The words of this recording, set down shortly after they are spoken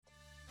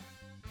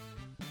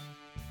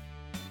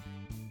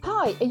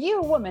Hi, are you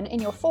a woman in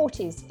your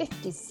 40s,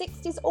 50s,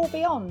 60s or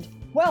beyond?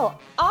 Well,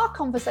 our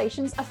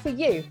conversations are for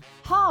you.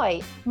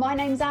 Hi, my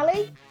name's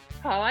Ali.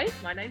 Hi,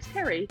 my name's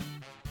Kerry.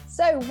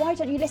 So why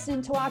don't you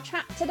listen to our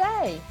chat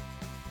today?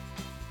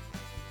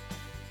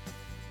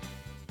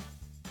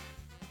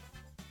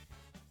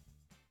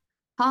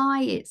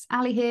 Hi, it's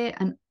Ali here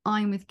and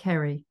I'm with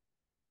Kerry.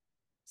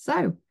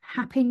 So,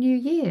 Happy New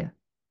Year.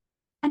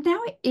 And now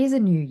it is a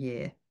new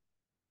year.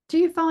 Do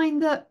you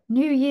find that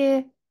new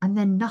year and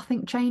then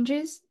nothing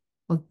changes?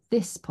 Well,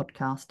 this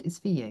podcast is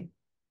for you.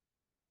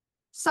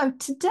 So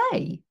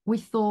today we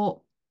thought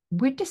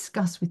we'd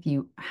discuss with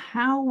you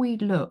how we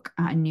look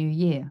at a new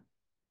year,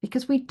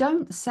 because we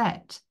don't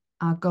set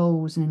our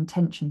goals and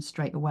intentions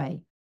straight away.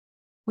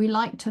 We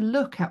like to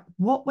look at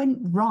what went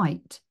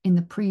right in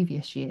the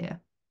previous year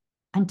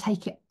and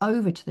take it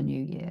over to the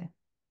new year,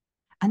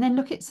 and then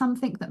look at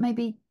something that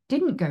maybe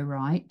didn't go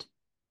right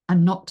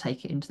and not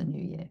take it into the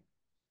new year.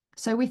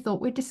 So we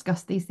thought we'd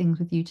discuss these things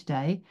with you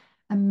today,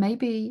 and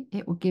maybe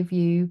it will give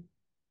you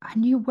a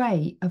new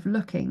way of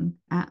looking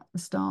at the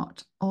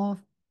start of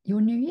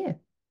your new year.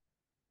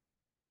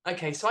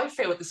 Okay, so I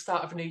feel at the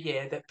start of a new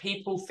year that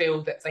people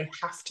feel that they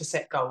have to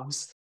set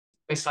goals.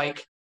 It's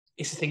like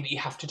it's a thing that you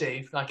have to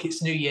do. Like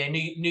it's New Year,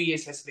 New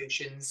Year's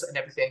resolutions and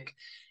everything.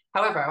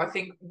 However, I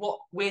think what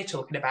we're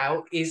talking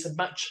about is a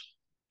much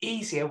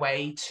easier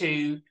way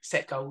to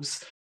set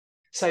goals.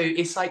 So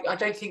it's like I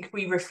don't think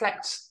we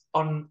reflect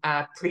on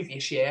our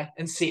previous year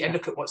and see and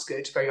look at what's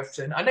good very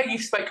often. I know you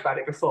spoke about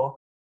it before,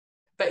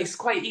 but it's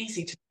quite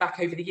easy to look back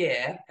over the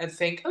year and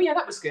think, oh yeah,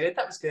 that was good,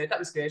 that was good, that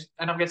was good.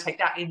 And I'm going to take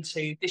that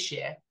into this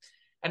year.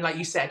 And like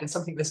you said, and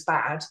something that's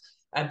bad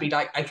and be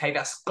like, okay,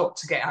 that's got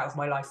to get out of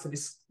my life for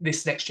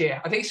this next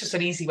year. I think it's just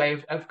an easy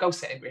way of goal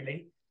setting,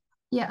 really.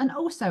 Yeah, and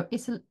also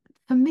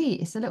for me,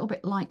 it's a little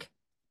bit like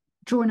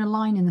drawing a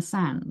line in the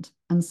sand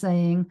and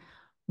saying,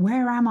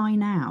 where am I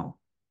now?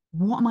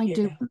 What am I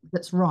doing Yeah.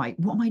 that's right?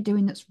 What am I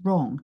doing that's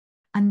wrong?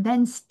 And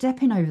then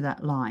stepping over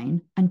that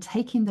line and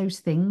taking those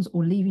things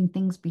or leaving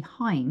things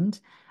behind.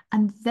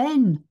 And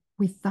then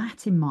with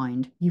that in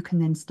mind, you can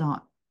then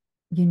start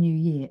your new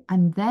year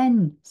and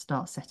then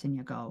start setting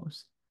your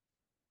goals.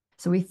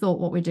 So we thought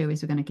what we do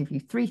is we're going to give you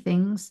three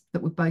things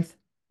that we both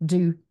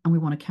do and we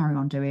want to carry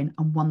on doing,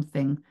 and one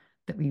thing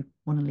that we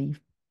want to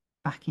leave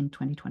back in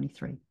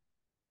 2023.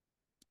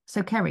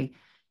 So, Kerry,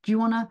 do you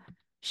want to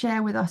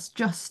share with us,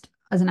 just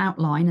as an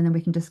outline, and then we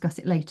can discuss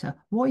it later,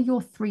 what are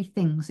your three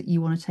things that you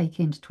want to take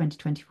into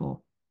 2024?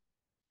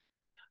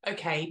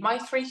 Okay, my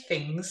three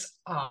things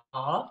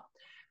are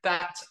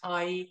that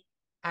I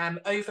am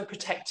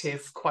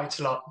overprotective quite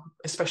a lot,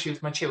 especially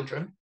with my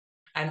children,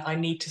 and I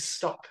need to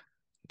stop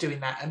doing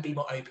that and be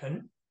more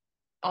open.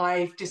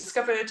 I've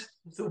discovered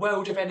the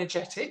world of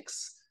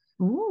energetics.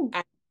 Ooh.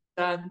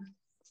 And,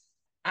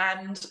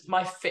 and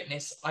my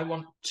fitness. I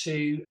want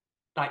to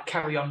like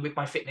carry on with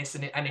my fitness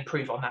and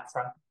improve on that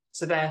front.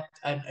 So they're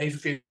an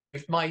overview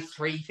of my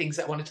three things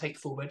that I want to take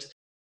forward.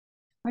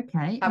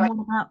 Okay. How And about,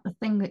 what about the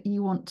thing that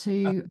you want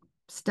to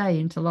stay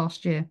into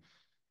last year?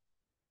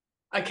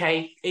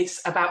 okay,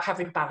 it's about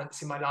having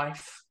balance in my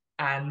life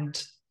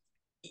and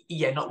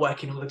yeah, not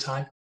working all the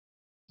time.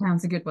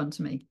 Sounds a good one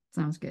to me.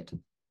 Sounds good.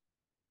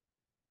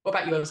 What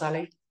about yours,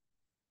 Ali?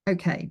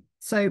 Okay.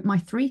 So my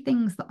three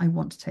things that I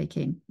want to take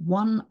in,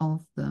 one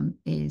of them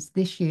is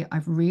this year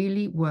I've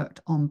really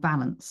worked on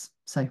balance.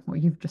 So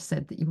what you've just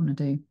said that you want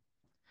to do,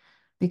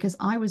 because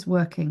I was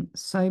working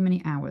so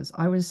many hours.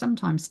 I was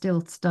sometimes still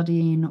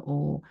studying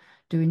or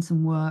doing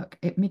some work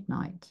at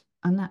midnight,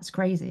 and that's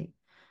crazy.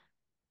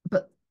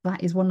 But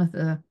that is one of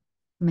the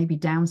maybe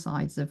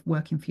downsides of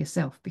working for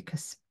yourself,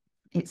 because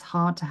it's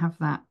hard to have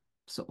that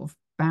sort of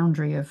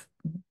boundary of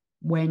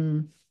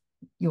when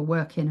you're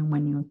working and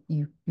when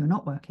you're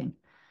not working.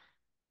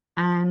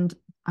 And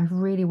I've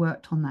really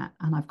worked on that,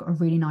 and I've got a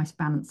really nice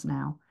balance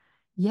now.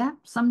 Yeah,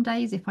 some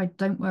days if I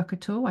don't work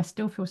at all, I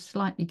still feel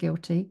slightly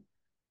guilty,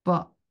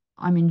 but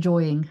I'm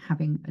enjoying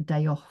having a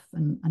day off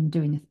and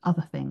doing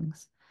other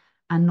things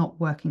and not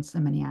working so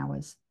many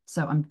hours.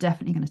 So I'm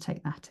definitely going to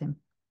take that in.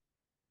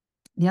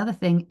 The other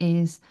thing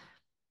is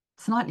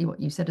slightly what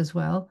you said as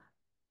well,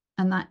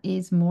 and that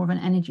is more of an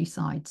energy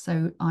side.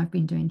 So I've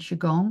been doing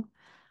Qigong,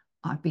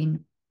 I've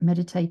been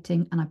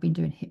meditating, and I've been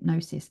doing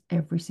hypnosis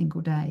every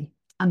single day.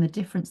 And the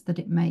difference that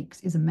it makes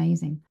is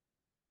amazing.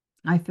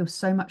 I feel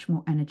so much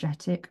more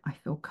energetic. I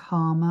feel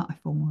calmer. I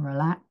feel more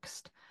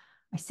relaxed.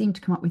 I seem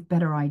to come up with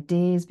better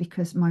ideas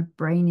because my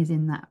brain is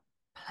in that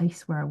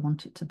place where I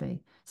want it to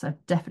be. So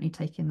I've definitely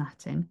taken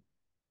that in.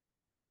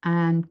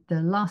 And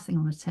the last thing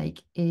I want to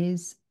take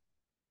is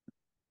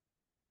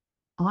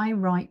I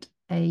write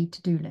a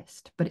to-do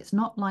list, but it's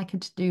not like a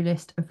to-do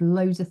list of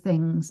loads of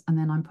things and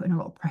then I'm putting a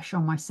lot of pressure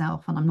on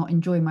myself and I'm not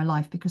enjoying my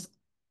life because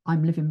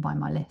I'm living by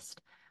my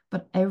list.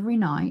 But every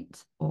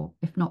night, or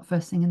if not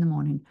first thing in the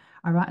morning,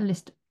 I write a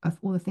list of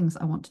all the things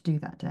I want to do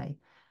that day.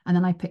 And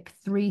then I pick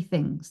three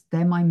things.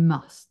 They're my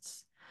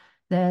musts.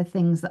 They're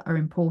things that are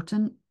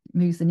important,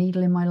 moves the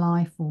needle in my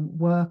life or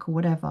work or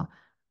whatever.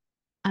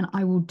 And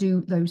I will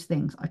do those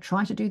things. I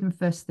try to do them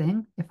first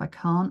thing. If I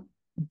can't,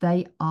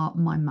 They are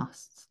my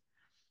musts.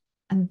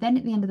 And then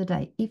at the end of the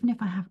day, even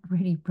if I have a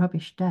really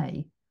rubbish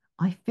day,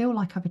 I feel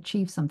like I've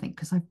achieved something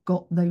because I've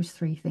got those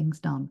three things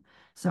done.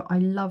 So I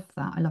love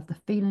that. I love the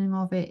feeling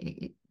of it.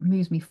 It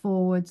moves me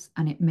forwards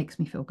and it makes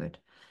me feel good.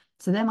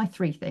 So they're my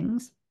three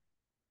things.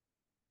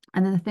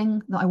 And then the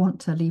thing that I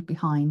want to leave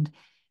behind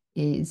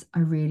is I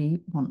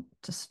really want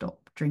to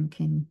stop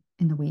drinking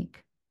in the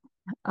week.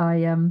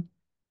 I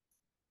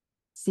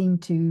seem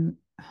to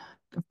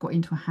have got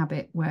into a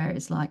habit where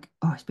it's like,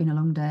 oh, it's been a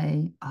long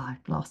day, a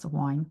glass of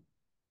wine.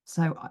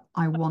 So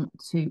I want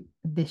to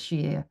this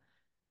year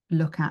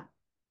look at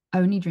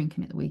only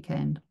drinking at the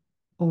weekend,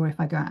 or if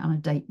I go out on a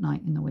date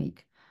night in the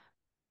week.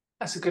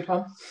 That's a good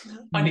one.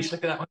 I Mm. need to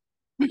look at that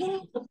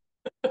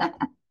one.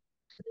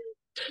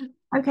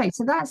 Okay,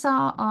 so that's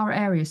our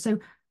area. So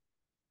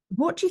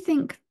what do you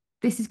think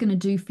this is going to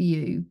do for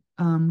you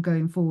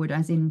going forward,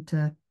 as in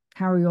to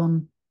carry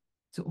on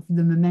sort of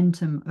the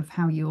momentum of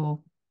how you're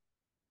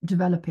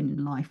developing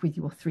in life with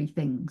your three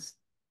things?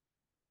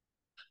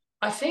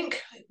 I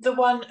think the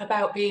one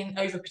about being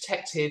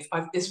overprotective,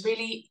 I've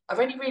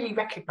only really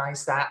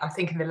recognised that, I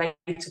think, in the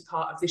later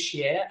part of this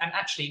year, and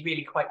actually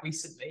really quite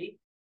recently.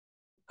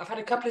 I've had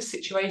a couple of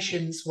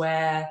situations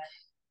where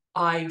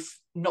I've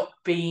not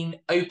been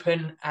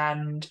open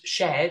and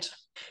shared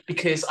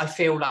because I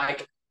feel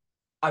like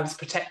I was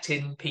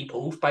protecting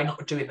people by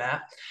not doing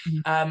that.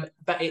 Mm.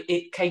 But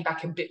it came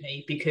back and bit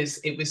me because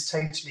it was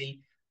totally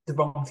the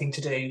wrong thing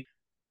to do.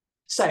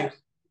 So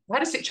I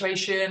had a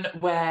situation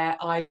where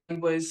I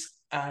was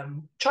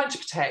trying to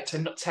protect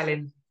and not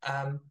telling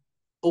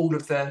all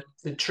of the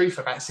truth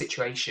about the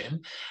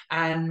situation.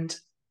 And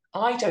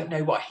I don't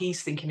know what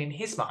he's thinking in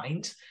his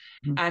mind,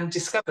 Mm. and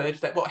discovered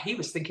that what he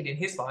was thinking in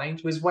his mind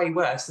was way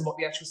worse than what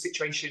the actual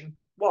situation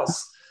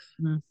was.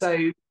 Mm.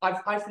 So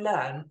I've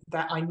learned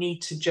that I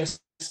need to just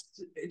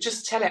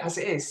tell it as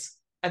it is,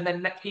 and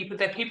then let people,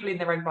 they're people in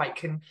their own right,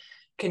 can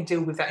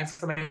deal with that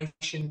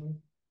information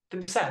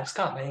themselves,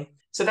 can't they?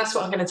 So that's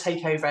what I'm going to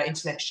take over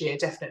into next year,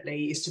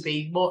 definitely, is to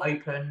be more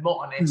open, more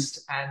Mm.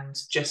 honest, and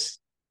just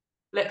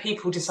let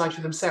people decide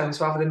for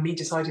themselves rather than me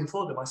deciding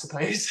for them, I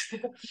suppose.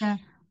 Yeah,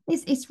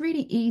 it's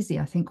really easy,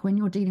 I think, when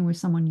you're dealing with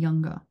someone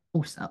younger,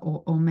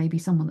 or maybe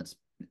someone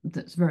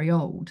that's very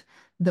old,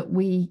 that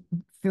we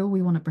feel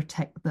we want to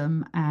protect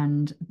them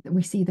and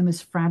we see them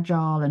as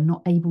fragile and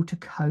not able to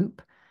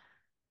cope.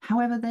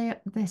 However,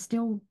 they're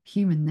still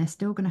human. They're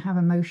still going to have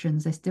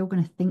emotions. They're still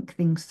going to think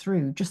things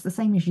through, just the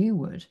same as you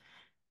would.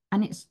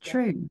 And it's Yeah,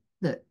 true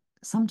that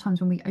sometimes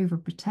when we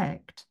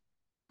overprotect,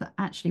 that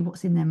actually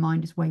what's in their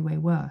mind is way, way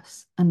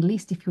worse. And at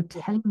least if you're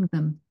yeah, telling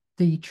them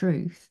the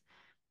truth,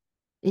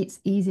 it's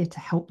easier to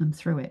help them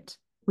through it.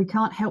 We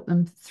can't help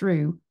them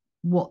through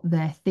what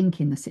they're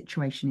thinking the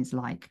situation is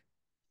like.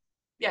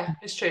 yeah,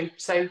 it's true.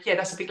 So yeah,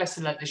 that's a big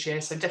lesson learned this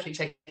year. So definitely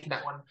taking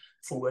that one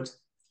forward.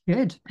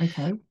 Good.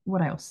 Okay.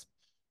 What else?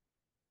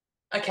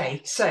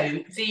 Okay, so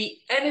the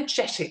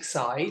energetic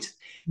side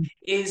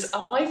is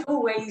I've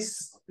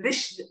always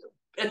this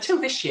until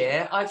this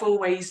year, I've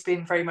always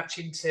been very much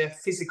into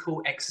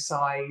physical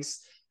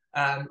exercise,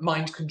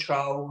 mind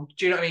control.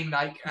 Do you know what I mean?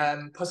 Like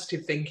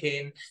positive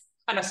thinking.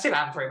 And I still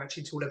am very much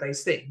into all of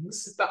those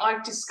things. But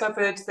I've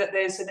discovered that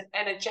there's an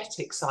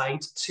energetic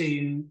side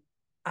to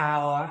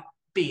our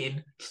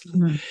being.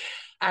 Mm.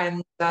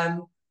 And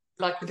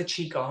like with the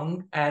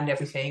qigong and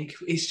everything,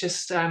 it's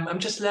just I'm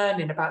just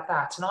learning about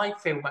that, and I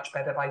feel much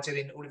better by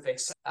doing all of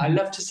this. I Mm.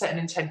 love to set an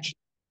intention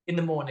in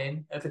the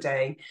morning of a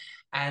day,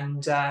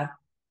 and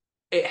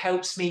it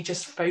helps me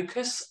just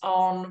focus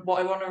on what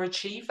I want to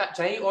achieve that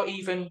day, or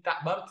even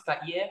that month,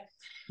 that year.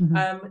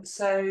 Mhm.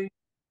 So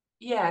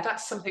yeah,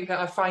 that's something that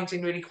I find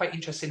in really quite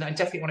interesting. I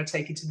definitely want to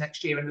take into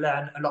next year and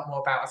learn a lot more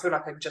about. I feel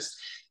like I'm just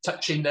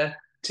touching the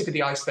tip of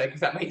the iceberg,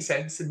 if that makes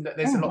sense, and that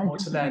there's Yeah, a lot no, more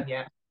to definitely. learn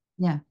yet.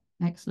 Yeah,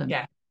 excellent.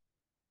 Yeah,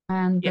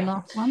 And the yeah.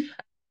 last one?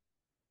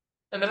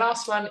 And the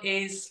last one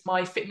is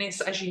my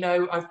fitness. As you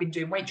know, I've been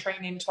doing weight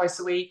training twice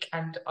a week,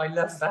 and I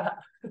love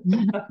that.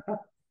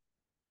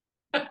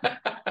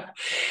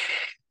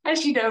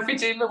 As you know, I've been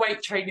doing my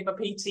weight training, my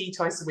PT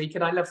twice a week,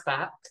 and I love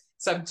that.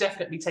 So I'm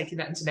definitely taking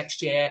that into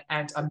next year,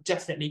 and I'm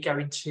definitely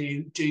going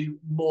to do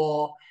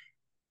more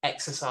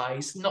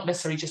exercise, not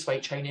necessarily just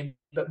weight training,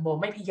 but more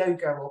maybe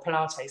yoga or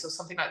Pilates or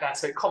something like that.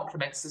 So it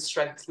complements the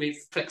strength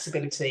with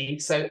flexibility.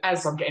 So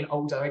as I'm getting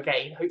older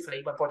again,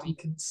 hopefully my body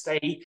can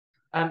stay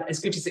as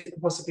good as it can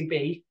possibly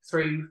be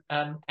through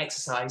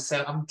exercise.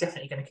 So I'm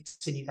definitely going to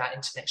continue that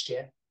into next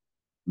year.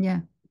 Yeah,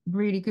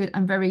 really good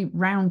and very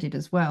rounded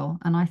as well.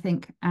 And I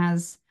think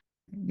as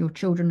your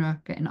children are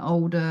getting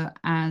older,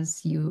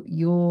 as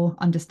you're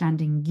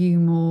understanding you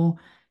more,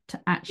 to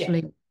Yeah,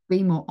 actually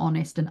be more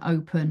honest and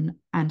open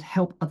and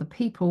help other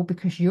people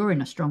because you're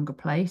in a stronger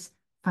place.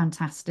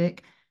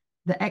 Fantastic.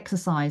 The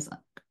exercise,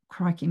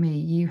 crikey me,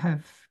 you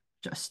have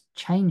just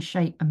changed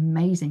shape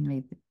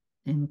amazingly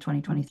in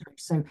 2023.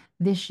 So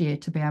this year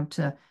to be able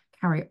to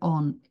carry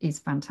on is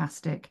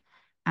fantastic.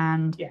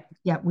 And yeah,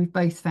 yeah, we've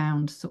both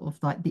found sort of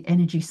like the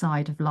energy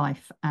side of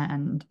life,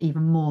 and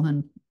even more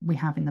than we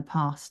have in the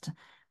past.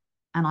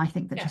 And I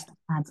think that just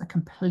adds a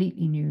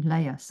completely new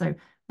layer. So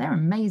they're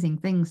amazing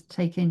things to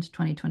take into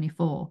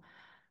 2024.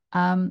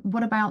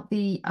 What about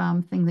the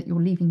thing that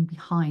you're leaving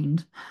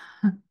behind?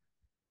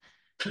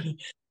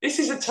 This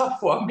is a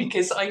tough one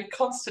because I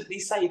constantly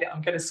say that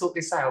I'm going to sort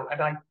this out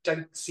and I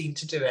don't seem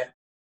to do it.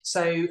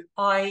 So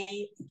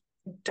I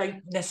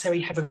don't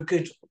necessarily have a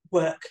good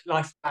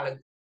work-life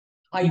balance.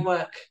 I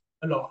work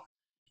a lot,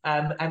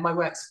 and my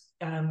work's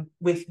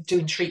with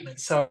doing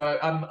treatments. So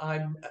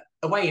I'm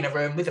away in a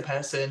room with a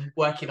person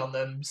working on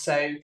them.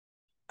 So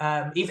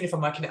even if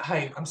I'm working at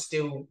home, I'm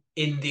still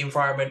in the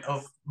environment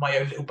of my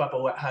own little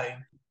bubble at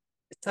home.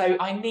 So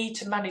I need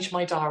to manage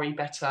my diary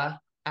better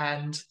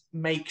and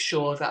make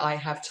sure that I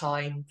have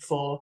time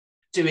for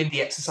doing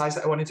the exercise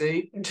that I want to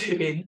do,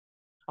 doing,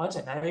 I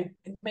don't know,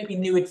 maybe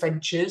new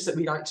adventures that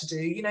we like to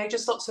do,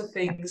 just lots of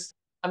things.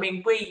 I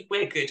mean, we're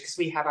good because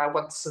we have our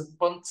once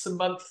a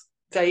month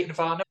day at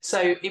Nirvana.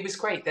 So it was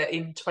great that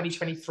in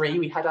 2023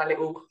 we had our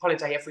little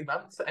holiday every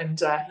month,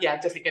 and yeah,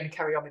 definitely going to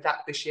carry on with that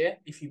this year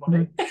if you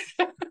want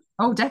to.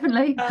 Oh,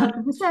 definitely,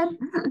 100%.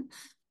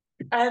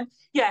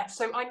 Yeah,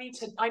 so I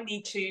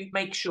need to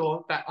make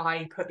sure that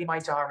I put in my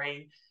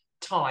diary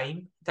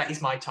time that is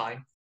my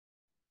time.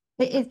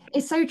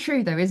 It's so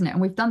true though, isn't it?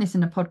 And we've done this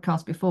in a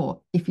podcast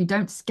before. If you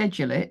don't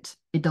schedule it,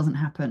 it doesn't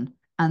happen.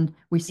 And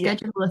we Yeah,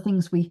 schedule all the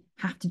things we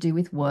have to do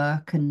with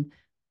work and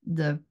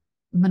the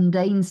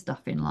mundane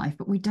stuff in life,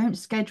 but we don't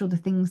schedule the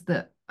things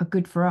that are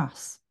good for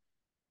us.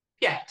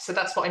 yeah. So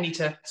that's what I need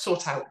to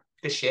sort out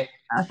this year.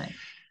 Okay.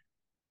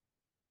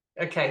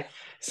 Okay,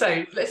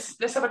 so let's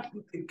have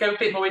go a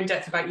bit more in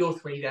depth about your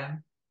three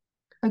then.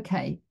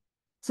 Okay.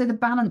 So the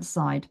balance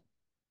side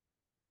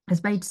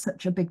has made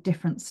such a big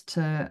difference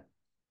to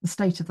the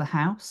state of the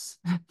house,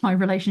 my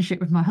relationship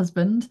with my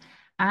husband,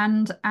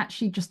 and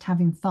actually just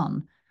having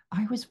fun.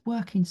 I was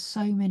working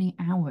so many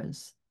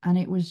hours, and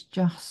it was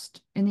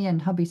just, in the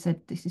end, hubby said,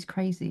 "This is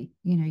crazy.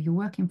 You're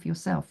working for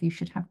yourself. You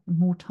should have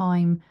more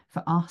time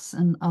for us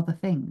and other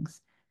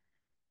things."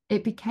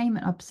 It became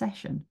an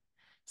obsession.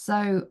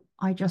 So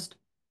I just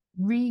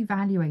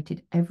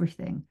reevaluated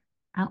everything.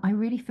 And I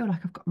really feel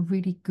like I've got a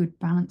really good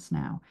balance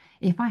now.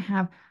 If I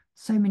have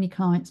so many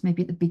clients,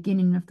 maybe at the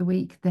beginning of the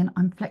week, then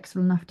I'm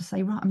flexible enough to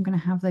say, right, I'm going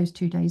to have those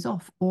 2 days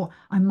off. Or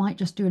I might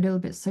just do a little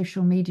bit of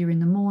social media in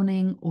the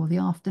morning or the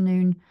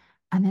afternoon.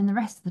 And then the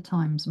rest of the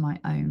time's my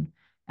own.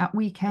 At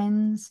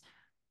weekends,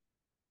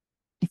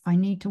 if I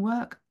need to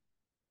work,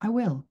 I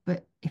will.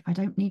 But if I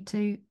don't need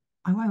to,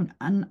 I won't.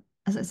 And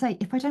as I say,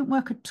 if I don't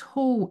work at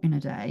all in a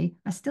day,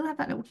 I still have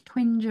that little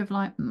twinge of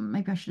like,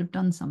 maybe I should have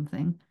done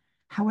something.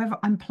 However,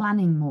 I'm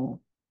planning more.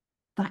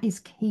 That is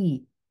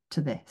key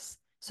to this.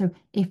 So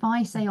if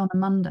I say on a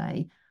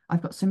Monday,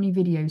 I've got so many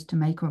videos to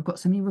make, or I've got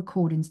so many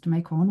recordings to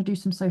make, or I want to do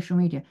some social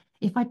media,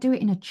 if I do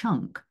it in a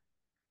chunk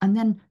and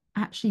then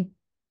actually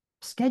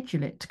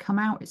schedule it to come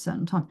out at a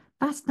certain time,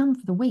 that's done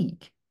for the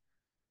week.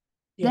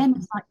 Yeah, Then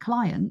it's like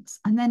clients,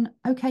 and then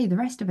okay, the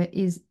rest of it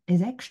is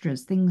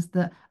extras, things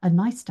that are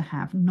nice to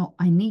have, not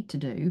I need to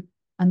do,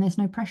 and there's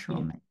no pressure yeah.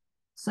 on me.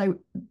 So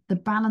the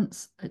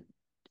balance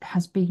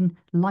has been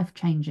life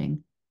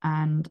changing,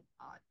 and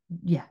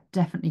yeah,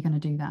 definitely going to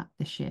do that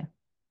this year.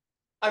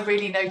 I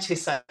really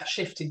noticed that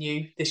shift in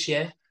you this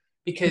year Yeah.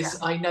 because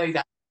I know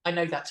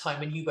that time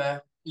when you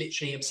were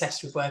literally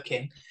obsessed with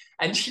working,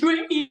 and you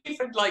were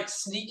even like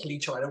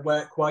sneakily trying to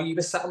work while you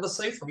were sat on the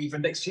sofa,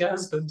 even next to your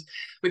husband,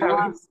 I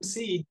without him was.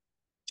 seeing.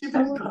 Do you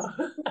I was.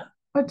 remember?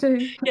 I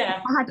do. Yeah,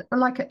 I had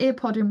like an ear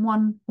pod in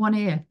one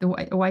ear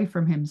away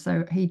from him,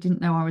 so he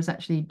didn't know I was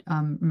actually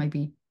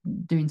maybe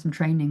doing some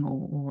training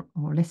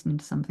or listening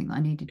to something that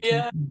I needed to.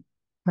 yeah,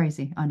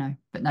 Crazy, I know,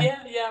 but no,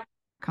 yeah, yeah.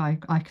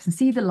 I can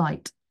see the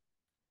light.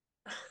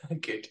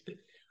 Good.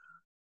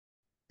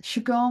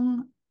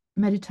 Qigong,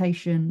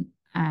 meditation,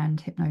 and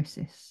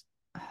hypnosis.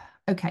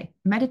 Okay,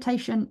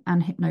 meditation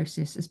and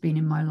hypnosis has been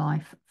in my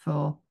life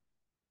for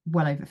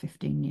well over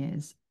 15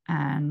 years,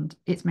 and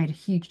it's made a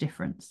huge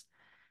difference.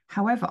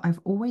 However, I've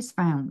always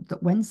found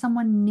that when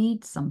someone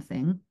needs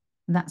something,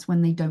 that's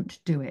when they don't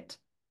do it.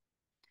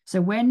 So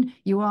when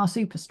you are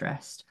super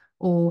stressed,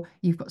 or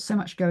you've got so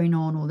much going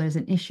on, or there's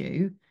an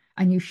issue,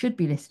 and you should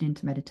be listening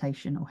to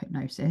meditation or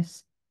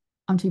hypnosis,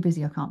 I'm too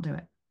busy, I can't do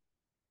it.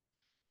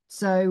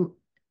 So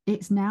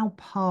it's now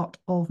part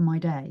of my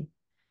day.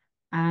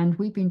 And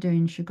we've been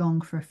doing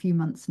Qigong for a few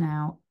months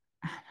now.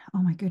 And, oh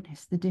my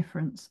goodness, the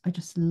difference. I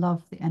just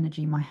love the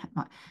energy.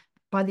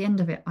 By the end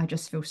of it, I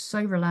just feel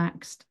so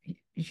relaxed.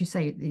 As you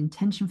say, the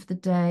intention for the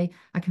day,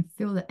 I can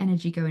feel the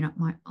energy going up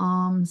my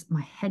arms,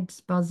 my head's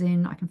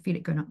buzzing, I can feel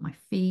it going up my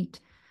feet.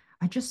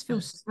 I just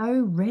feel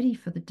so ready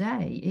for the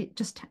day. It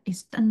just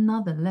is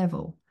another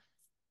level.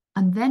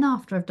 And then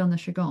after I've done the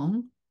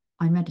Qigong,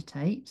 I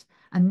meditate.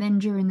 And then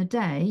during the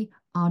day,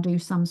 I'll do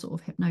some sort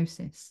of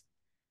hypnosis.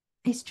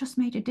 It's just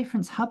made a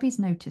difference. Hubby's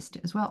noticed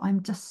it as well.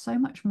 I'm just so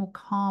much more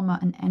calmer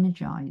and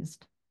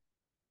energized.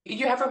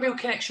 You have a real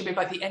connection with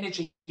like the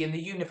energy in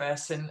the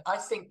universe, and I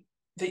think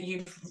that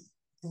you've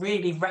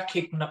really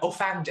recognized or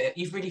found it.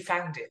 You've really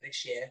found it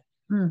this year.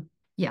 Mm.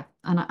 Yeah,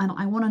 and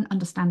I want to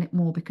understand it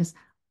more because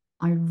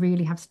I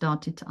really have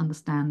started to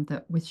understand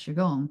that with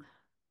Qigong,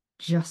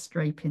 just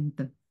scraping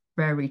the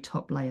very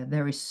top layer,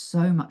 there is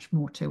so much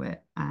more to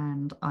it.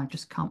 And I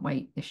just can't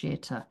wait this year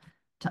to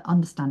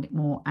understand it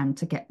more and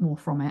to get more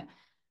from it.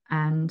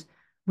 And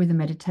with the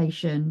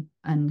meditation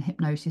and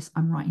hypnosis,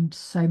 I'm writing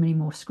so many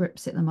more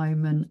scripts at the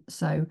moment.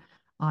 So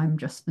I'm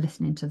just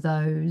listening to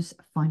those,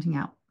 finding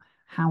out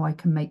how I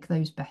can make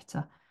those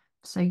better.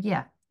 So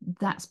yeah,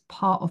 that's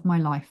part of my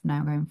life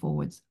now going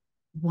forwards.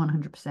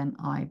 100%.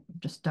 I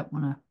just don't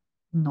want to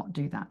not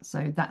do that.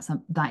 So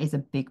that is a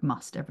big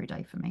must every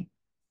day for me.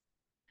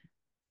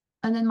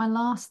 And then my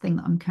last thing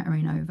that I'm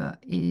carrying over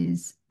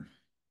is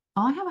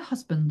I have a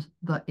husband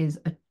that is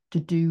a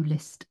to-do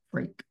list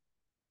freak.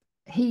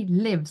 He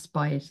lives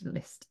by his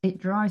list. It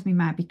drives me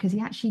mad because he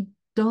actually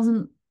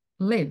doesn't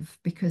live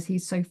because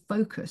he's so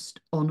focused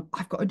on,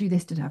 I've got to do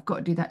this today, I've got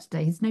to do that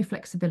today. There's no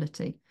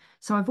flexibility.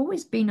 So I've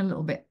always been a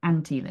little bit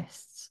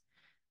anti-lists.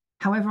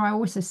 However, I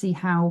also see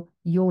how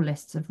your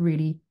lists have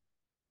really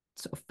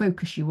sort of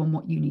focus you on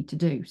what you need to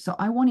do. So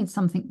I wanted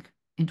something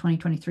in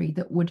 2023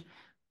 that would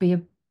be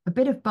a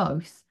bit of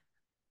both.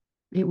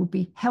 It would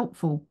be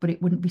helpful, but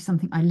it wouldn't be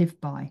something I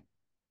live by.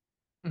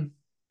 Mm.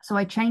 So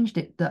I changed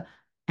it that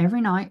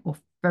every night or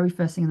very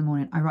first thing in the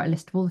morning, I write a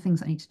list of all the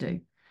things I need to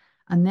do.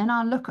 And then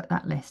I'll look at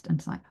that list and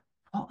it's like,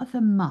 what are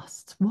the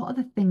musts? What are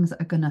the things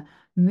that are going to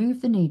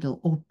move the needle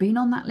or been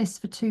on that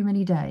list for too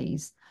many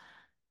days?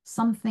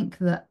 Something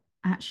that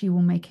actually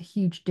will make a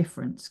huge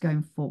difference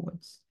going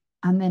forwards.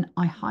 And then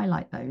I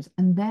highlight those,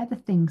 and they're the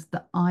things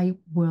that I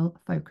will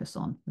focus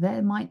on.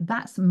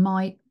 That's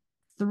my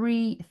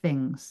three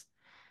things.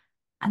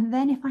 And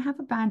then if I have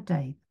a bad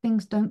day,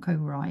 things don't go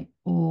right,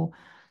 or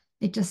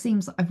it just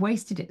seems like I've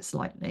wasted it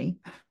slightly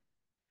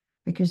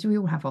because we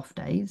all have off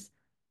days.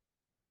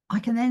 I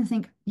can then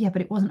think, yeah,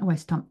 but it wasn't a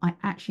waste of time. I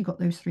actually got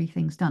those three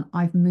things done.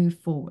 I've moved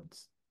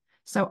forwards.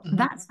 So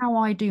that's how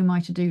I do my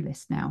to-do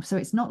list now. So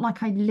it's not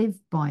like I live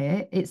by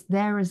it. It's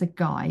there as a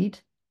guide,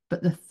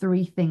 but the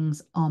three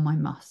things are my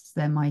musts.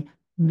 They're my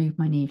move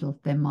my needle.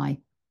 They're my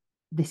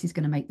this is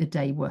going to make the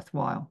day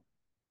worthwhile.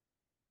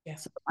 Yeah.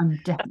 So I'm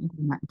definitely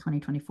doing that in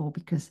 2024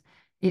 because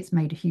it's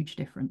made a huge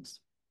difference.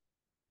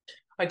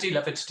 I do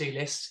love a to-do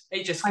list.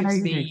 It just I know gives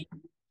you do. me,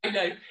 I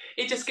know,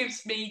 it just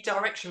gives me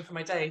direction for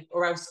my day,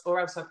 or else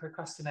I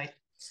procrastinate.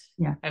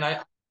 Yeah. And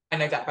I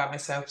know that about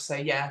myself. So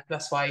yeah,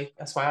 that's why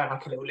I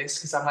like a little list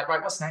because I'm like,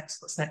 right, what's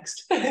next? What's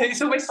next?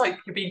 It's almost like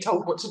you're being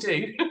told what to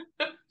do.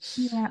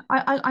 Yeah.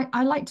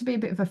 I like to be a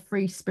bit of a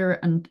free spirit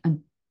and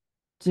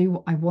do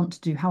what I want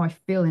to do, how I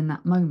feel in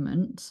that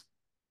moment.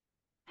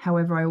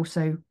 However, I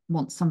also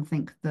want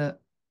something that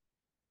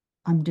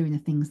I'm doing the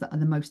things that are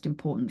the most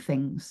important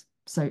things.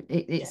 So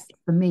Yeah, it's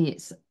for me,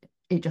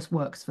 it just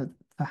works for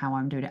how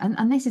I'm doing it.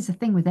 And this is the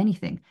thing with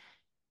anything.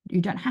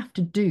 You don't have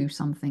to do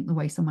something the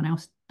way someone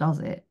else does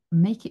it.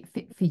 Make it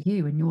fit for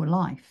you and your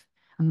life.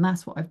 And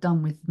that's what I've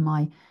done with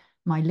my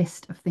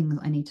list of things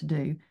I need to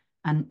do.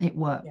 And it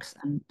yeah, works.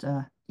 And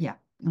yeah,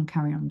 I'm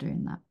carry on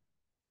doing that.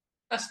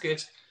 that's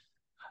good.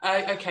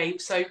 Okay,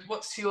 so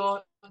what's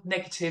your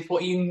negative?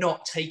 What are you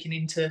not taking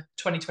into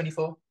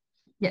 2024?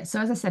 Yeah, so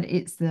as I said,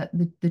 it's the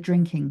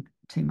drinking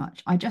too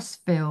much. I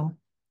just feel,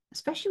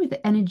 especially with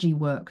the energy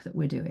work that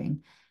we're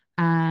doing,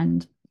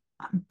 and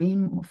I'm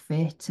being more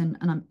fit and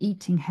I'm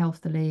eating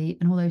healthily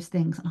and all those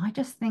things. And I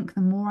just think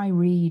the more I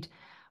read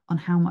on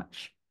how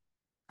much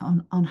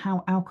on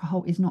how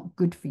alcohol is not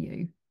good for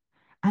you,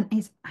 and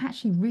it's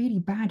actually really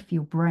bad for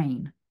your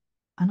brain.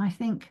 And I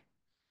think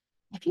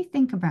if you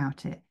think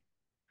about it,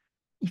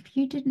 if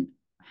you didn't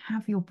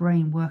have your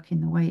brain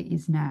working the way it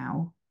is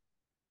now,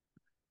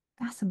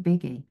 that's a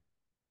biggie.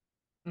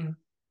 Mm,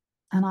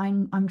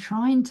 And I'm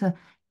trying to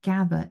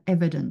gather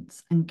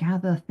evidence and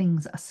gather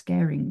things that are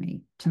scaring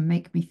me to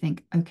make me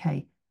think,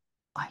 okay,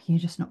 you're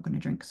just not going to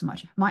drink so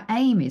much. My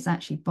aim is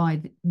actually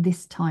by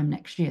this time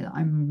next year that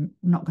I'm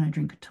not going to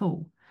drink at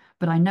all.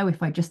 But I know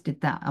if I just did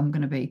that, I'm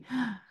going to be,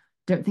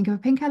 don't think of a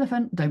pink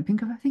elephant, don't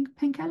think of a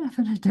pink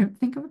elephant, don't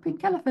think of a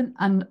pink elephant.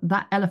 And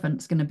that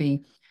elephant's going to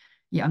be,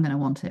 yeah, I'm going to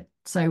want it.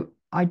 So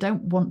I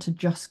don't want to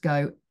just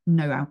go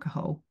no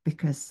alcohol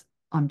because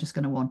I'm just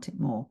going to want it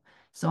more.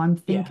 So I'm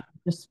yeah, thinking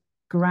just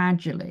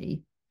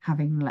gradually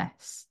having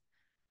less.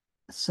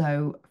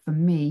 So for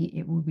me,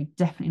 it will be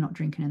definitely not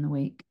drinking in the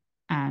week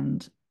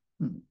and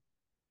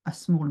a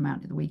small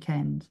amount at the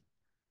weekend.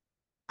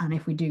 And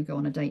if we do go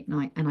on a date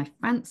night and I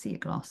fancy a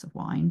glass of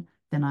wine,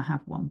 then I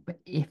have one. But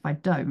if I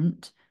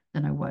don't,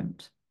 then I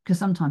won't. Because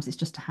sometimes it's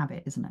just a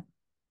habit, isn't it?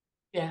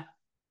 yeah.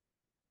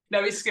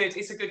 No, it's good.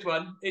 It's a good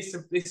one. It's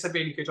a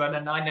really good one,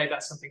 and I know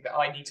that's something that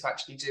I need to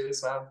actually do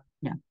as well.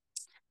 Yeah.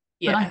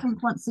 But I Yeah,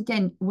 think once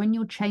again, when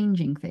you're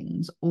changing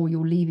things or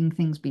you're leaving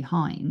things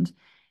behind,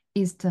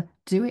 is to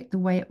do it the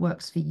way it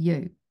works for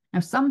you. Now,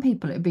 some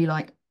people it'd be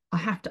like, I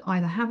have to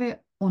either have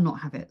it or not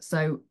have it.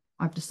 So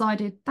I've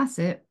decided that's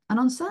it. And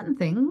on certain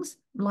things,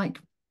 like,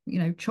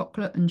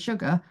 chocolate and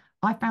sugar,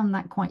 I found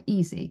that quite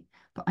easy.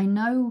 But I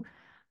know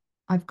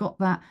I've got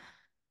that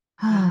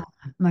mm,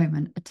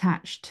 moment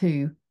attached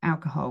to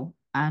alcohol.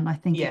 And I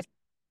think yeah,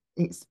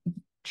 it's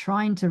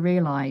trying to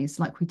realize,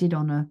 like we did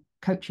on a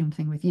coaching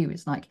thing with you,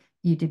 it's like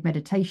you did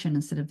meditation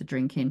instead of the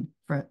drinking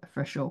for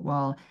a short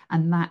while,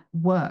 and that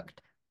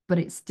worked. But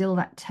it's still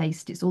that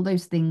taste. It's all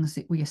those things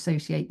that we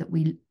associate, that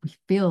we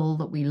feel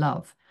that we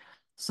love.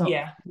 So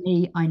Yeah. for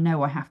me, I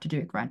know I have to do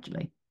it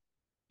gradually.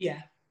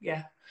 Yeah.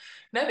 Yeah.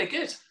 No, they're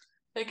good.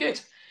 They're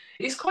good.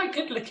 It's quite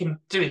good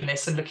doing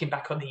this and looking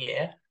back on the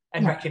year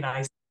and Yeah.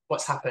 recognise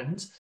what's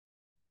happened.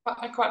 But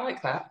I quite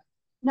like that.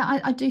 No,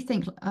 I do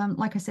think,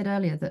 like I said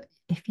earlier, that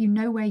if you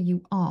know where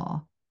you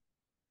are,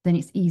 then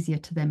it's easier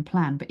to then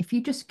plan. But if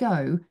you just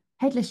go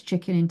headless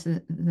chicken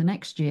into the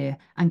next year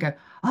and go,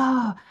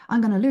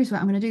 I'm going to lose weight,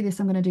 I'm going to do this,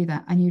 I'm going to do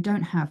that, and you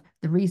don't have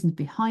the reasons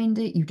behind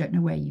it, you don't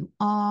know where you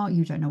are,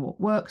 you don't know what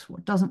works,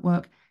 what doesn't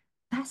work,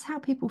 that's how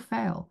people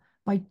fail.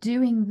 By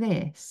doing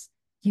this,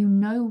 you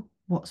know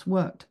what's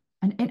worked.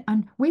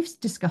 And we've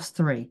discussed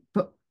three,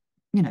 but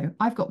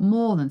I've got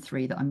more than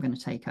three that I'm going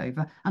to take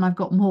over, and I've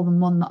got more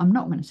than one that I'm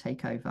not going to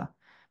take over.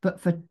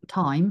 But for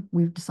time,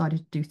 we've decided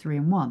to do three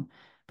and one.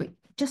 But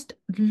just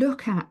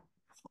look at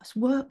what's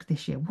worked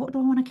this year. What do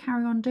I want to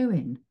carry on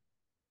doing?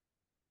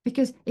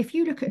 Because if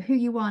you look at who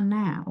you are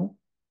now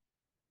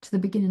to the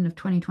beginning of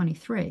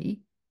 2023,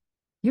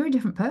 you're a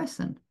different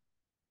person.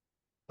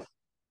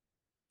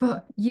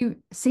 But you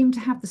seem to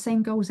have the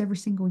same goals every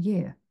single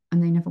year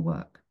and they never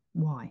work.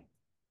 Why?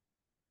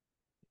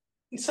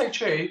 It's so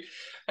true.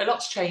 A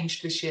lot's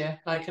changed this year.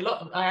 Like a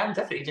lot, I am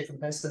definitely a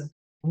different person.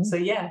 Mm. So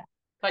yeah,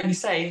 like you And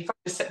say, if I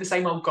just set the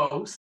same old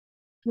goals,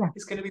 yeah.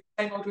 it's going to be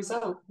the same old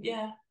result.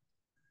 Yeah.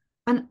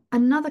 And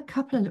another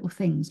couple of little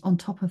things on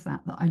top of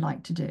that I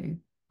like to do,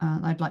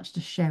 I'd like to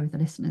just share with the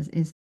listeners,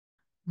 is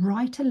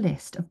write a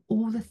list of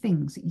all the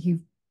things that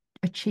you've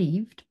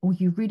achieved or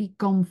you've really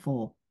gone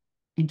for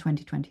in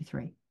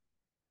 2023.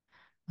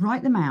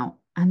 Write them out.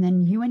 And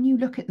then when you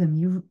look at them,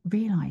 you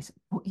realize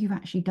what you've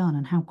actually done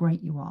and how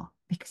great you are,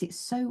 because it's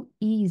so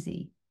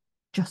easy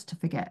just to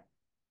forget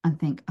and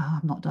think,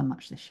 I've not done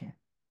much this year.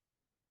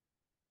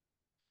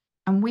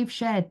 And we've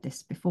shared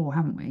this before,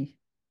 haven't we?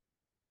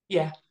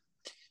 Yeah.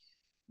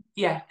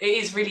 Yeah. It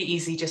is really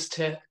easy just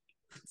to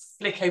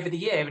flick over the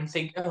year and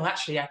think, oh,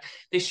 actually, yeah,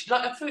 this,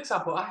 like, for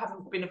example, I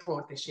haven't been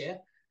abroad this year.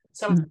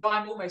 So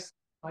Mm.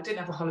 I didn't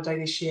have a holiday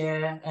this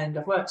year and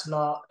I've worked a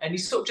lot. And you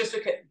sort of just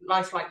look at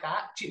life like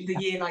that, the Yeah.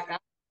 year like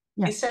that,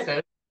 Yeah. instead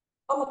of,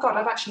 oh my God,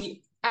 I've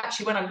actually,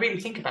 when I really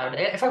think about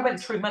it, if I went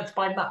through month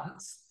by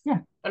month,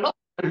 Yeah. a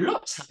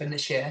lot's happened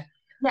this year.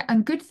 Yeah.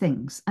 And good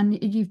things. And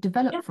you've Yeah.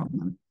 developed from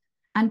them.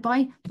 And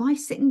by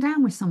sitting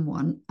down with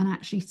someone and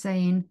actually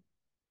saying,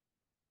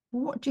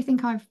 what do you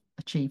think I've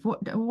achieved?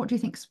 What do you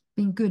think's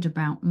been good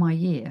about my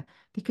year?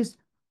 Because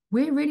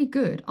we're really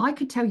good. I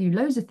could tell you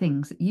loads of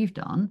things that you've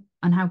done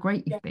and how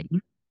great Yeah. you've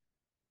been.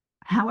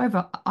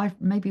 However, I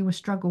maybe will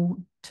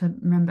struggle to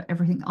remember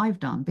everything I've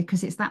done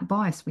because it's that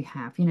bias we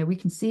have. We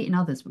can see it in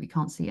others, but we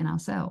can't see it in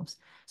ourselves.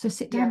 So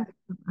sit Yeah. down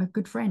with a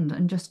good friend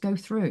and just go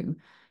through.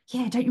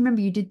 Yeah, don't you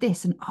remember you did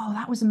this? And oh,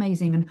 that was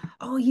amazing. And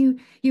oh, you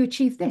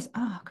achieved this.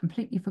 Oh,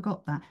 completely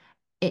forgot that.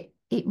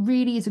 It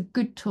really is a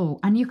good tool,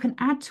 and you can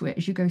add to it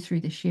as you go through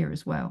this year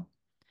as well.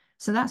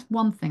 So that's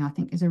one thing I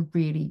think is a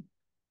really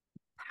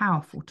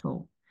powerful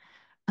tool.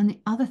 And the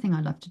other thing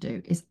I love to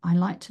do is I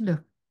like to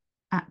look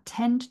at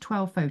 10 to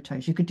 12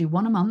 photos. You could do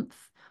one a month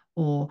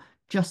or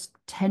just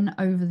 10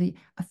 over the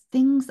of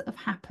things that have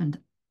happened,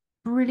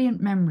 brilliant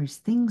memories,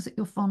 things that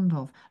you're fond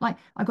of. Like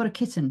I got a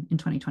kitten in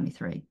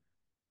 2023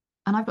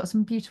 and I've got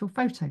some beautiful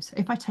photos. So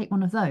if I take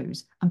one of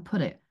those and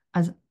put it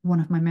as one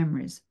of my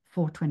memories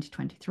for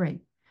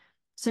 2023.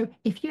 So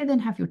if you then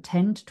have your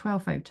 10 to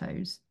 12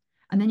 photos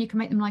and then you can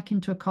make them like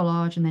into a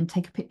collage and then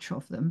take a picture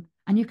of them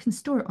and you can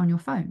store it on your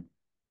phone.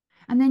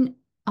 And then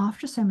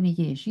after so many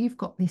years, you've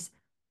got this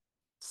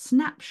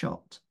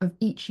snapshot of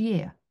each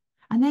year.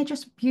 And they're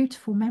just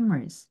beautiful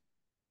memories.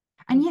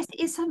 And yes, it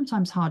is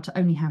sometimes hard to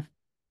only have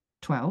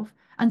 12,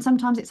 and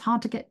sometimes it's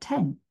hard to get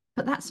 10,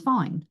 but that's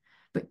fine.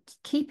 But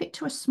keep it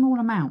to a small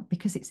amount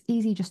because it's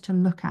easy just to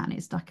look at and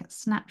it's like a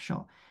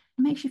snapshot.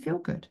 It makes you feel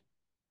good.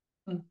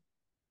 Mm.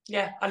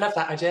 Yeah, I love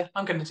that idea.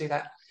 I'm going to do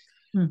that.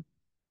 Hmm.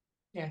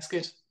 Yeah, it's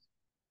good.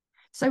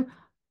 So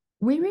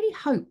we really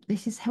hope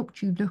this has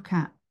helped you look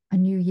at a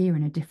new year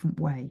in a different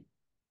way.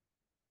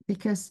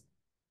 Because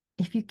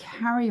if you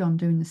carry on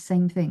doing the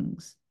same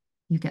things,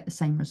 you get the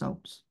same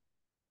results.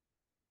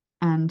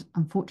 And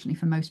unfortunately,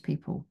 for most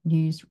people, New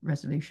Year's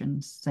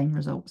resolutions, same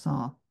results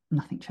are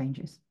nothing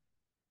changes.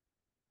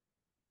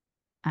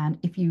 And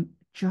if you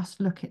just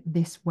look at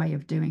this way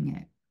of doing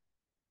it,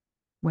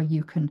 where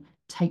you can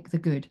take the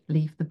good,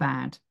 leave the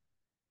bad,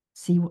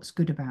 see what's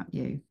good about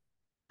you,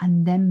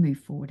 and then move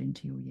forward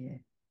into your year,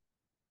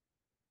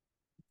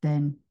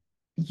 then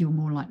you're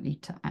more likely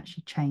to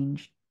actually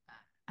change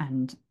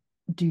and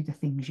do the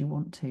things you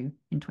want to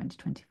in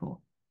 2024.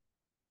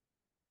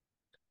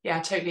 Yeah, I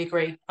totally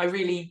agree. I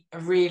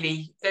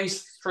really,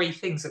 those three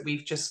things that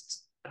we've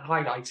just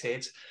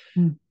highlighted,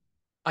 Mm.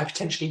 I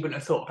potentially wouldn't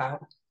have thought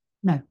about.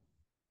 No,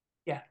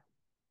 Yeah.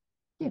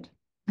 good.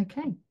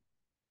 Okay.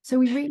 So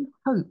we really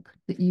hope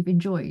that you've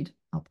enjoyed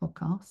our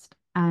podcast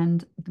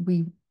and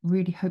we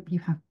really hope you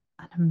have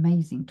an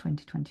amazing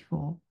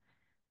 2024.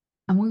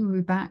 And we will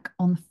be back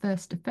on the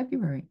 1st of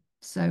February.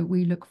 So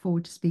we look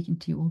forward to speaking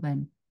to you all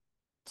then.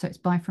 So it's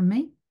bye from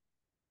me.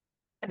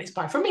 And it's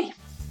bye from me.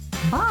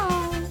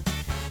 Bye.